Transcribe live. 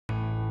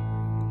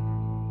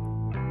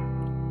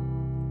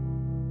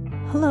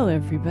Hello,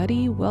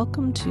 everybody.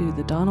 Welcome to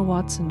the Donna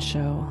Watson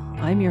Show.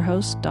 I'm your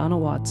host, Donna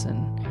Watson.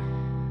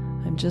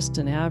 I'm just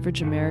an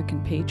average American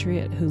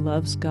patriot who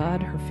loves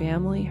God, her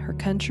family, her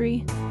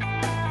country.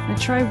 I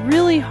try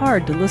really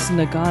hard to listen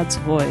to God's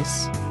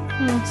voice.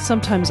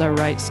 Sometimes I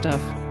write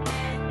stuff.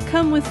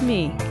 Come with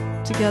me.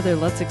 Together,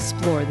 let's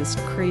explore this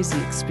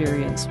crazy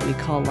experience we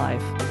call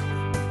life.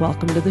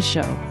 Welcome to the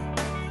show.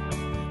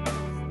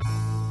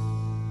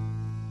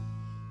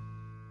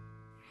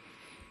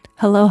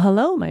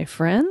 Hello, my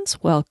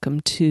friends. Welcome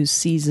to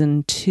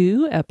Season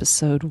 2,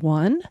 Episode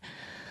 1.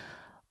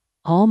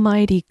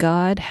 Almighty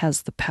God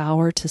has the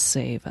power to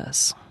save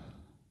us.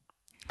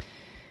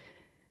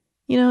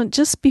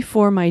 Just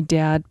before my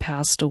dad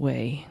passed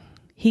away,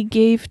 he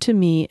gave to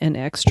me an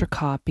extra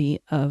copy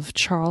of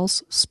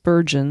Charles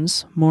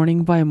Spurgeon's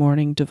Morning by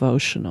Morning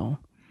devotional.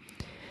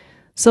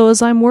 So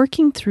as I'm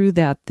working through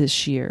that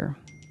this year,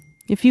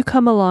 if you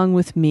come along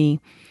with me,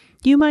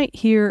 you might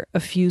hear a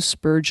few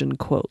Spurgeon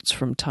quotes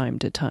from time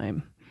to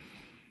time.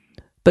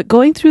 But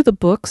going through the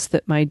books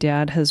that my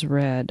dad has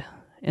read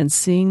and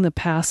seeing the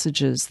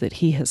passages that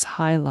he has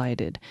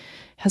highlighted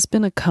has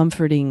been a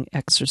comforting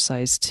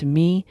exercise to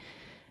me,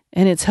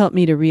 and it's helped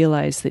me to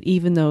realize that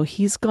even though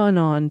he's gone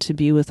on to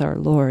be with our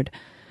Lord,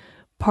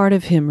 part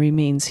of him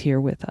remains here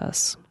with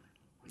us.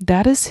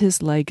 That is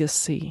his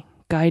legacy,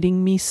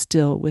 guiding me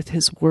still with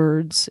his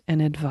words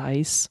and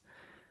advice,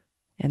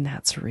 and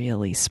that's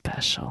really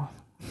special.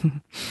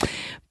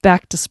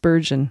 Back to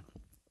Spurgeon.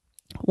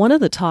 One of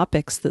the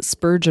topics that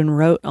Spurgeon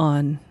wrote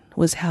on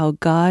was how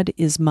God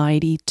is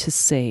mighty to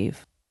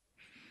save.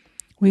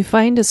 We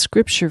find a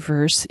scripture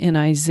verse in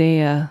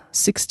Isaiah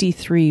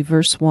 63,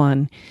 verse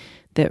 1,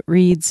 that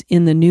reads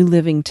in the New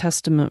Living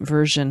Testament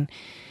version,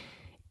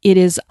 "It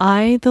is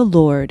I, the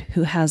Lord,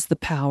 who has the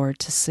power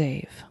to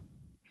save."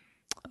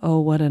 Oh,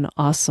 what an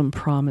awesome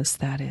promise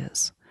that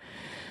is.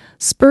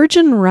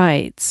 Spurgeon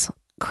writes,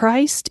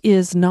 Christ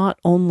is not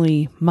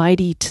only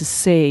mighty to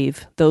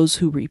save those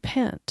who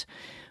repent,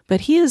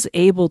 but he is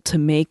able to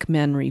make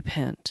men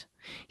repent.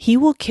 He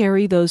will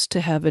carry those to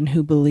heaven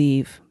who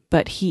believe,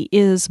 but he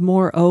is,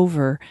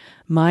 moreover,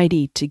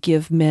 mighty to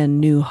give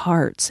men new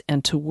hearts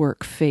and to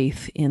work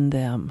faith in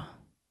them.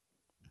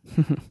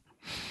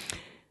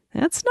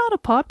 That's not a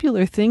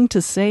popular thing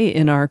to say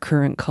in our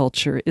current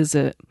culture, is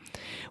it?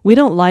 We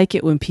don't like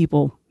it when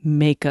people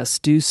make us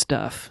do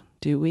stuff,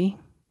 do we?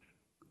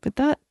 But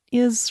that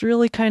is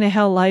really kind of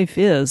how life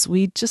is.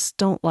 We just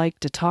don't like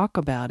to talk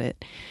about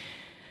it.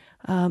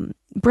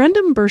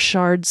 Brendan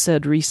Burchard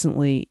said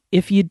recently,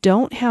 if you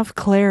don't have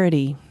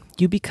clarity,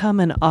 you become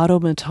an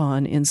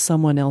automaton in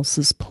someone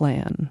else's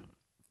plan.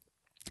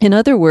 In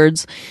other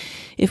words,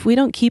 if we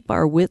don't keep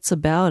our wits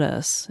about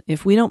us,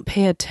 if we don't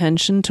pay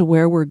attention to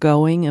where we're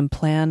going and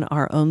plan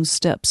our own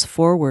steps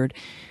forward,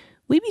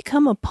 we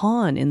become a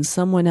pawn in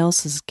someone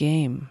else's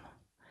game.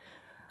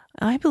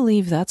 I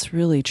believe that's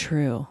really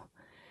true.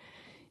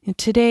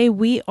 Today,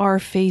 we are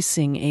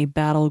facing a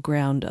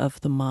battleground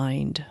of the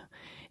mind.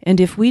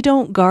 And if we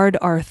don't guard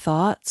our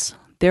thoughts,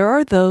 there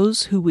are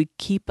those who would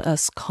keep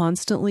us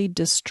constantly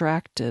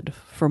distracted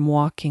from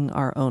walking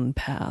our own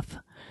path.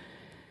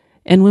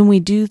 And when we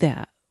do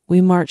that,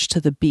 we march to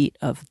the beat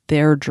of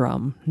their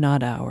drum,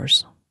 not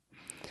ours.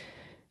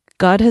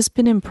 God has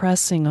been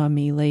impressing on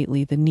me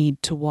lately the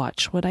need to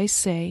watch what I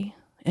say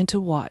and to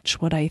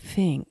watch what I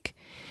think.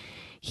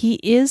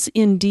 He is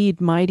indeed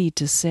mighty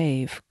to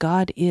save.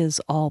 God is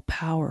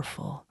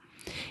all-powerful.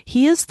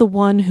 He is the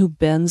one who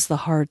bends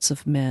the hearts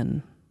of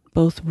men,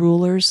 both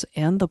rulers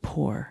and the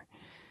poor,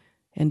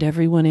 and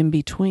everyone in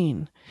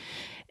between.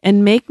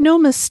 And make no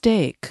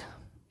mistake,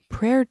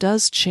 prayer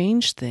does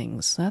change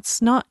things.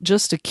 That's not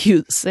just a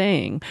cute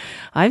saying.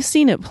 I've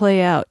seen it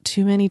play out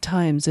too many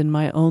times in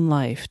my own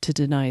life to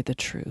deny the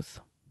truth.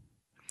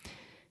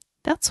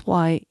 That's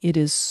why it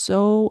is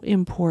so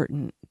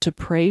important to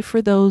pray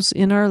for those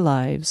in our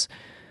lives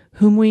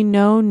whom we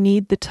know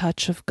need the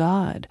touch of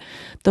God,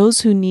 those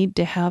who need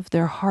to have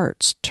their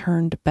hearts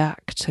turned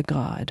back to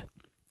God.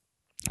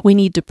 We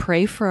need to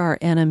pray for our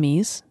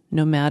enemies,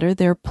 no matter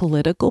their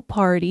political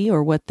party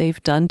or what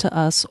they've done to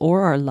us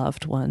or our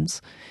loved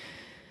ones.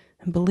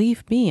 And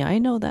believe me, I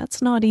know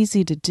that's not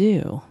easy to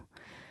do.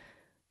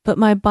 But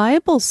my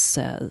Bible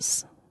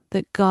says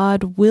that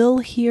God will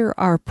hear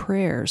our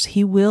prayers.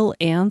 He will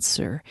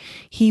answer.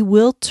 He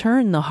will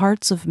turn the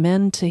hearts of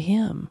men to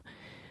him.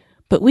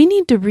 But we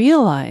need to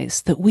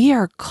realize that we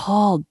are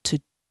called to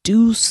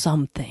do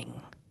something.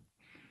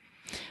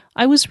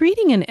 I was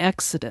reading in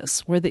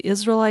Exodus where the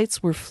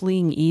Israelites were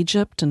fleeing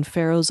Egypt and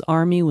Pharaoh's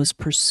army was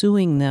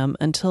pursuing them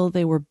until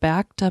they were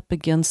backed up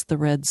against the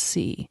Red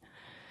Sea.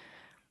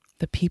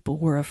 The people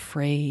were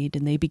afraid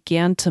and they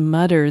began to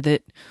mutter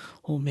that,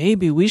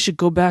 maybe we should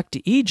go back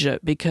to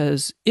Egypt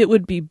because it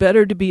would be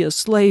better to be a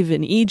slave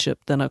in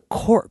Egypt than a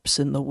corpse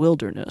in the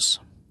wilderness.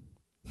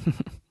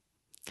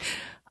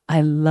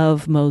 I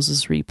love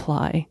Moses'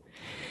 reply.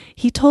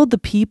 He told the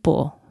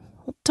people,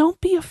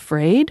 don't be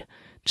afraid.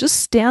 Just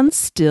stand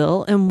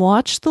still and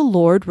watch the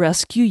Lord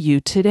rescue you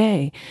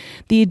today.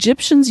 The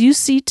Egyptians you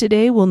see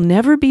today will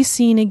never be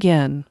seen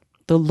again.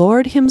 The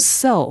Lord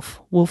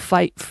himself will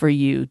fight for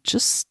you.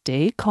 Just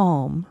stay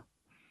calm.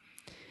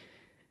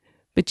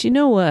 But you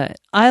know what?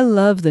 I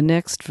love the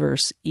next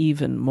verse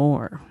even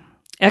more.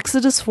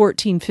 Exodus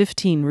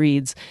 14:15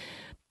 reads,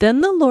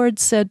 "Then the Lord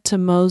said to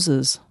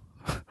Moses,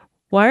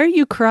 'Why are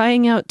you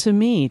crying out to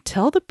me?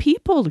 Tell the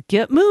people to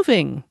get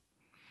moving.'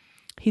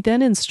 He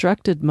then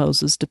instructed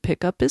Moses to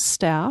pick up his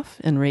staff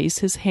and raise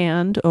his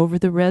hand over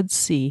the Red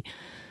Sea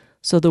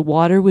so the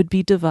water would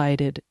be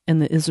divided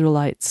and the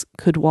Israelites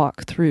could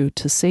walk through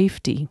to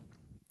safety."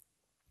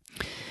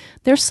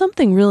 There's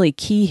something really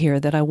key here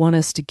that I want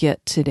us to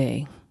get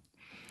today.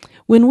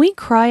 When we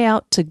cry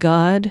out to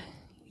God,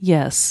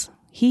 yes,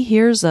 He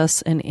hears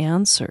us and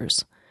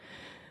answers.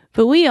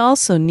 But we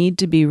also need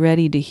to be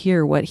ready to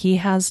hear what He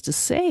has to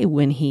say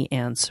when He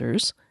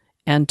answers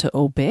and to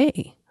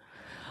obey.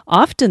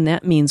 Often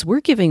that means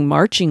we're giving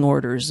marching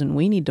orders and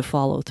we need to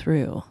follow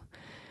through.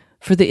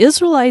 For the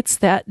Israelites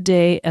that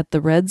day at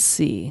the Red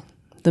Sea,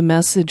 the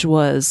message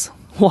was,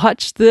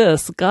 "Watch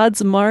this,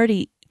 God's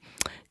mighty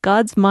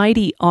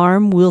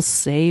arm will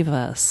save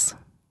us."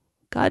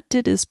 God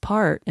did his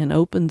part and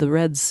opened the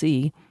Red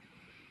Sea.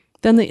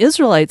 Then the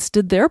Israelites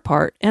did their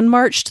part and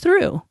marched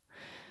through.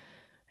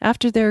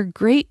 After their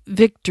great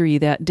victory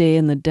that day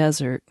in the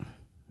desert,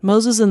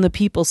 Moses and the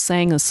people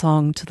sang a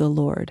song to the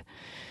Lord.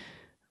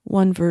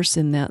 One verse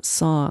in that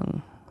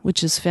song,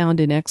 which is found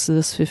in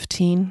Exodus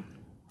 15,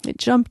 it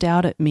jumped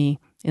out at me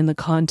in the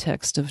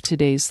context of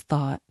today's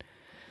thought.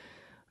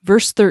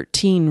 Verse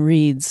 13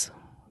 reads,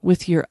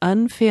 "With your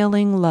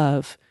unfailing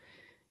love,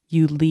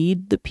 you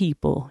lead the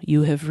people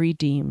you have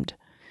redeemed.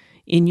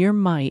 In your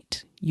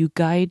might, you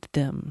guide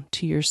them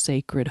to your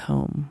sacred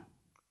home."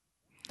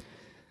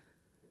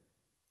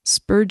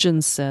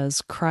 Spurgeon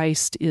says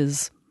Christ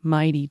is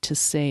mighty to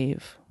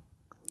save.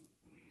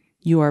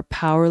 You are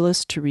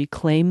powerless to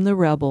reclaim the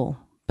rebel,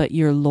 but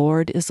your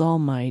Lord is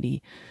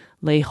almighty.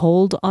 Lay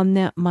hold on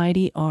that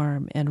mighty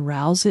arm and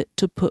rouse it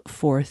to put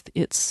forth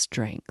its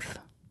strength.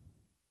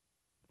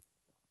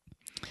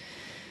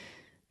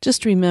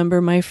 Just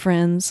remember, my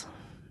friends,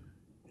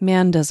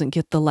 man doesn't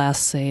get the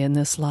last say in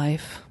this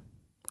life.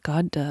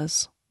 God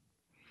does.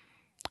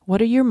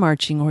 What are your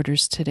marching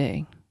orders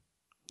today?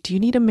 Do you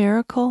need a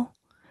miracle?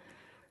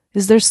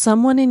 Is there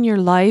someone in your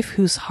life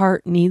whose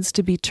heart needs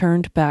to be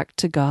turned back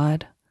to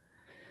God?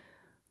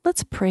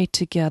 Let's pray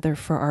together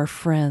for our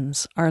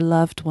friends, our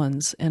loved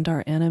ones, and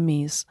our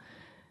enemies.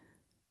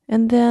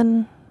 And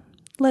then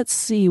let's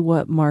see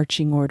what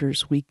marching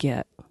orders we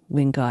get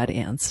when God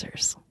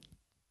answers.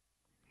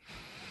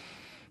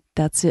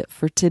 That's it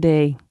for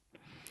today.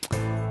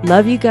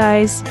 Love you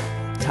guys.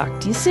 Talk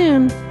to you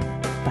soon.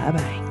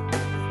 Bye-bye.